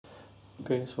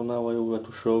Okay, so now I want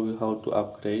to show you how to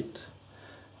upgrade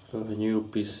a new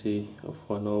PC of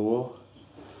Lenovo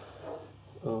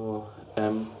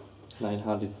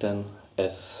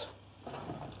M910S.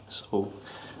 So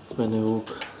when you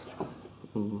look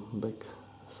back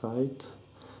side,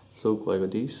 it looks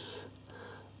like this,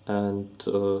 and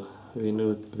we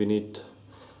need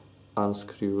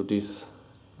unscrew these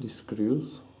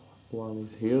screws. One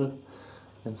is here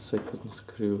and second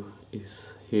screw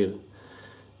is here.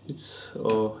 It's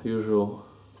usual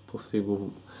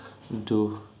possible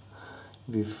do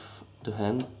with the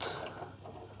hand,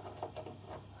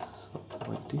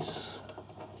 something like this.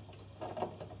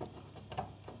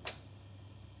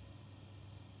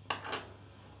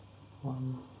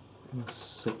 One and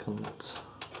second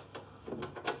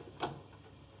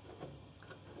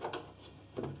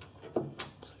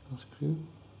screw.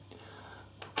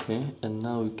 Okay, and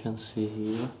now you can see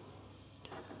here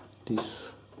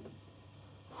this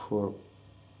for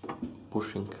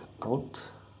pushing out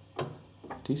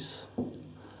this,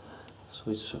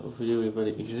 so it's really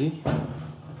very easy.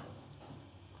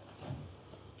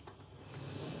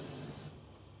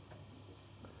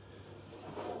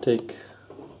 Take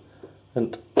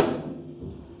and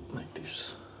like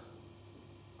this.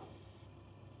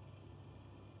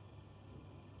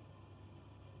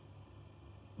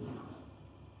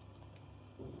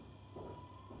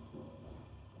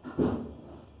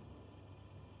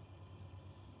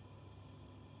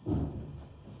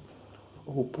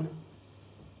 Open.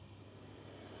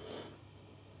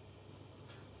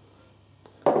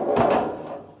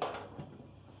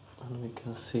 And we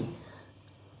can see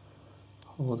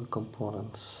all the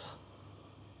components.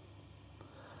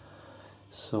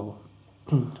 So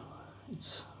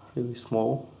it's really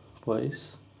small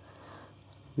place.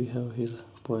 We have here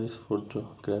place for the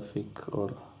graphic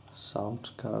or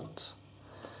sound cards,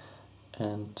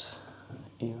 and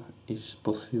here is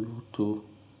possible to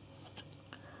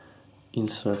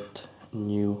insert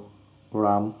new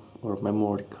RAM or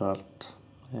memory card.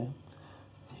 Yeah.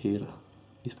 Here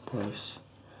is place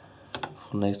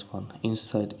for next one.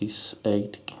 Inside is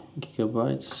 8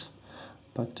 gigabytes,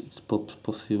 but it's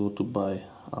possible to buy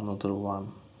another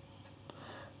one,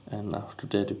 and after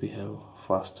that we have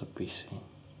faster PC.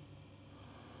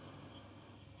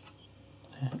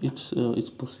 It's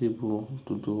possible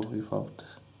to do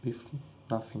with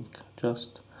nothing.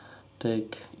 Just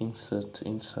take, insert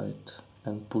inside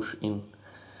and push in.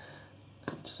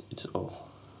 It's all.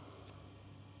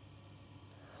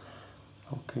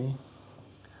 Okay.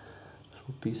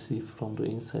 So PC from the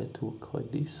inside look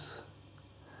like this.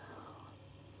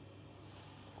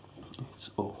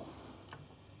 It's all.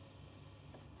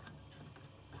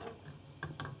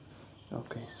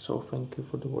 Okay, so thank you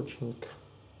for the watching.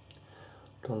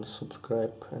 Don't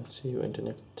subscribe and see you in the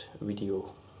next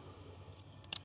video.